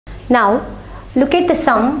Now look at the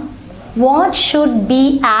sum. What should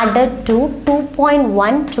be added to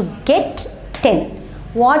 2.1 to get 10?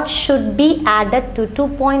 What should be added to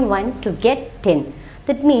 2.1 to get 10?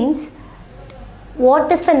 That means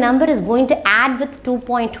what is the number is going to add with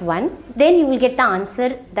 2.1, then you will get the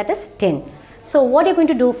answer, that is 10. So what you're going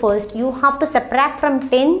to do first, you have to subtract from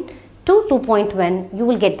 10 to 2.1, you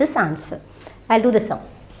will get this answer. I'll do the sum.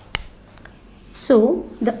 So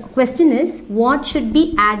the question is, what should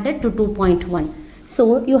be added to 2.1?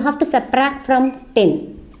 So you have to subtract from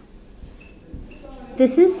 10.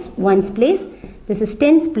 This is ones place, this is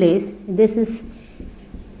tens place, this is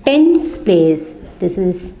tens place, this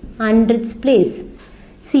is hundreds place.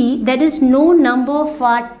 See, there is no number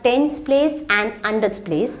for tens place and hundreds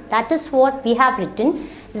place. That is what we have written,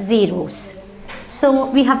 zeros. So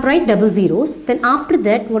we have to write double zeros. Then after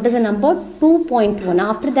that, what is the number? 2.1.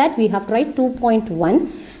 After that, we have to write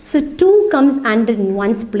 2.1. So 2 comes under in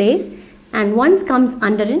ones place and 1 comes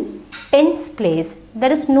under in tens place.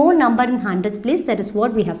 There is no number in hundreds place. That is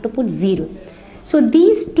what we have to put 0. So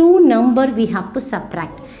these two number we have to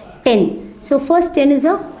subtract. 10. So first 10 is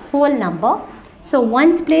a whole number. So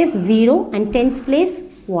ones place 0 and tens place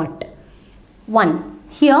what? 1.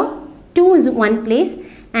 Here 2 is one place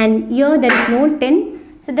and here there is no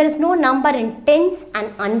 10. So there is no number in tens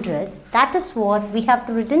and hundreds. That is what we have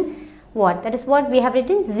to written what? That is what we have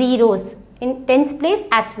written, zeros in tens place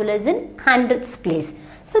as well as in hundreds place.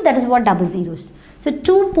 So that is what double zeros. So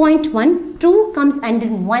 2.1, 2 comes under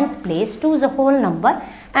in ones place, 2 is a whole number,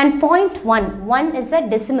 and 0.1, 1 is a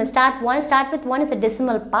decimal. Start with 1 is a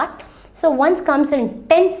decimal part. So 1 comes in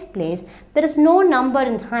tens place. There is no number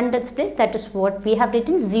in hundreds place. That is what we have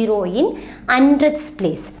written, 0 in hundreds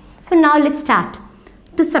place. So now let's start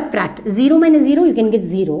to subtract. 0 minus 0, you can get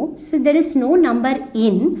 0. So there is no number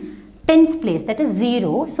in tens place, that is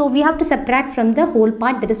 0. So we have to subtract from the whole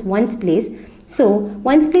part, that is ones place. So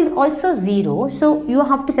ones place also 0. So you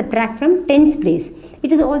have to subtract from tens place.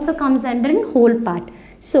 It is also comes under in whole part.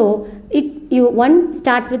 So one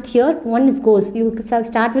start with here, one is goes. You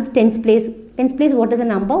start with tens place. Tens place, what is the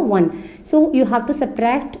number? 1. So you have to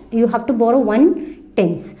subtract. You have to borrow 1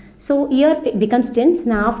 tens. So here it becomes tens.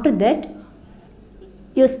 Now after that,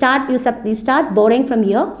 you start borrowing from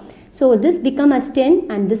here. So this become as 10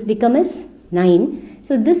 and this become as 9.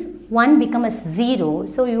 So this 1 become as 0.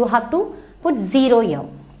 So you have to put 0 here.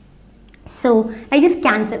 So I just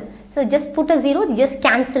cancel. So just put a 0, just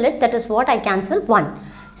cancel it. That is what I cancel 1.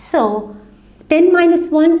 So 10 minus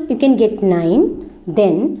 1, you can get 9.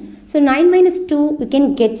 Then, so 9 minus 2, you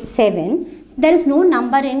can get 7. So there is no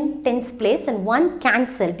number in tens place, then 1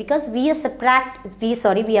 cancel because we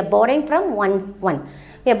are borrowing from 1.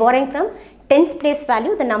 We are borrowing from tens place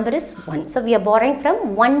value, the number is 1. So we are borrowing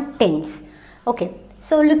from 1 tens. Okay.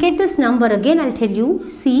 So look at this number again. I'll tell you.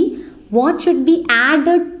 See, what should be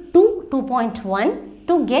added to 2.1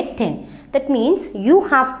 to get 10? That means you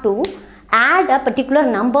have to add a particular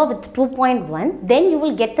number with 2.1, then you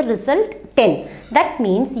will get the result 10. That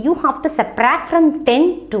means you have to subtract from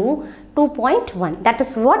 10 to 2.1. That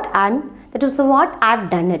is what I've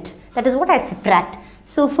done it. That is what I subtract.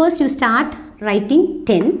 So first you start writing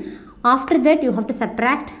 10. After that you have to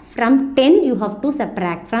subtract from 10. You have to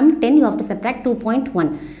subtract from 10. You have to subtract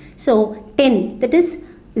 2.1. So 10. That is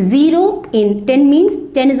 0 in 10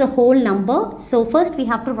 means 10 is a whole number. So first we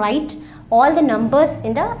have to write all the numbers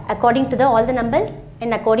according to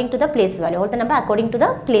the place value. All the number according to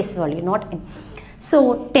the place value, not in.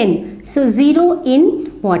 So 10. So 0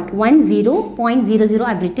 in what? 1 0, 0.00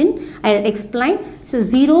 I've written. I'll explain. So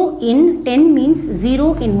 0 in 10 means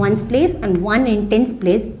 0 in ones place and 1 in tens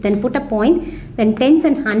place. Then put a point. Then tens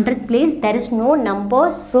and hundred place, there is no number.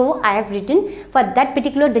 So I have written for that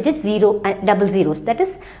particular digit 0, double zeros. That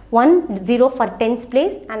is 1 0 for tens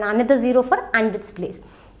place and another 0 for hundreds place.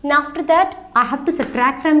 Now after that, I have to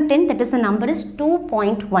subtract from 10, that is the number is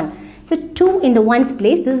 2.1. So 2 in the ones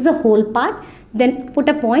place, this is the whole part. Then put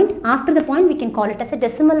a point. After the point, we can call it as a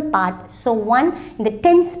decimal part. So 1 in the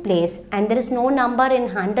tens place and there is no number in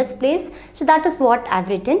hundreds place. So that is what I have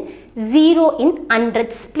written, 0 in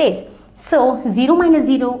hundreds place. So 0 minus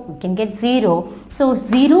 0, you can get 0. So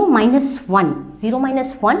 0 minus 1. 0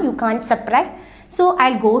 minus 1, you can't subtract. So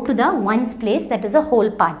I'll go to the ones place, that is a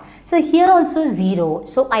whole part. So here also 0.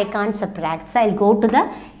 So I can't subtract. So I'll go to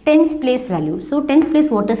the tens place value. So tens place,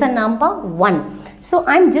 what is the number? 1. So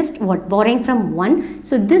I'm just borrowing from 1.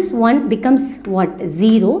 So this 1 becomes what?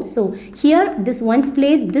 0. So here this ones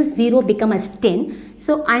place, this 0 become as 10.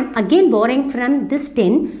 So I'm again borrowing from this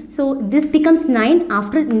 10. So this becomes 9.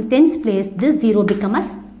 After in tens place, this 0 become as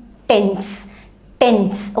tens.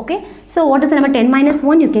 tens. Okay, so what is the number 10 minus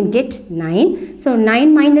 1? You can get 9. So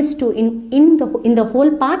 9 minus 2 in the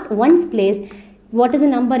whole part, ones place. What is the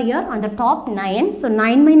number here on the top? 9. So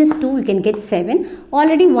 9 minus 2 you can get 7.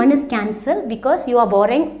 Already 1 is cancelled because you are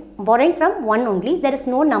borrowing from 1 only. There is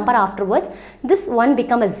no number afterwards. This 1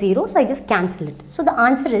 become a 0. So I just cancel it. So the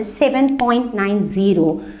answer is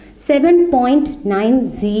 7.90.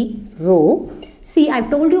 7.90. See, I've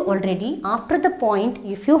told you already, after the point,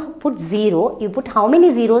 if you put 0, you put how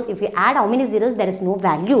many zeros? If you add how many zeros, there is no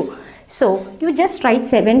value. So you just write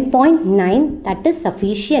 7.9, that is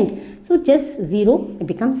sufficient. So just 0, it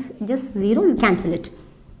becomes just 0, you cancel it.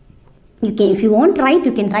 You can, if you want write,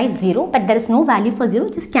 you can write 0, but there is no value for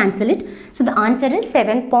 0, just cancel it. So the answer is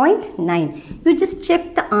 7.9. You just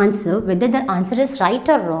check the answer, whether the answer is right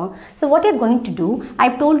or wrong. So what you're going to do,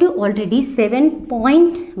 I've told you already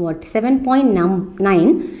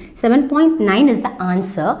 7.9 is the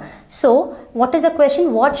answer. So what is the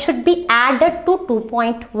question? What should be added to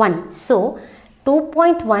 2.1? So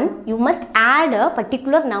 2.1, you must add a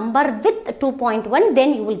particular number with 2.1,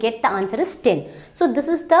 then you will get the answer is 10. So this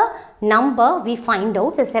is the number we find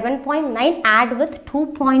out. So 7.9 add with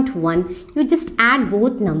 2.1. You just add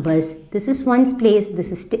both numbers. This is ones place, this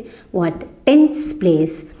is tens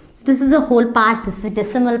place. So this is a whole part, this is a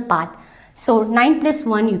decimal part. So 9 plus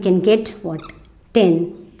 1 you can get what?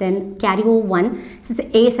 10. Then carry over 1. So the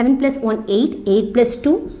 7 plus 1, 8. 8 plus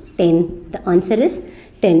 2, 10. The answer is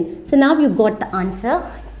 10. So now you got the answer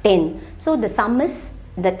 10. So the sum is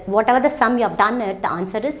that whatever the sum you have done it, the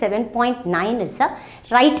answer is 7.9 is the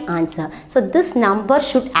right answer. So this number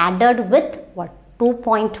should added with what?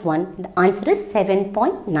 2.1. The answer is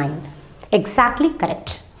 7.9. Exactly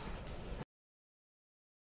correct.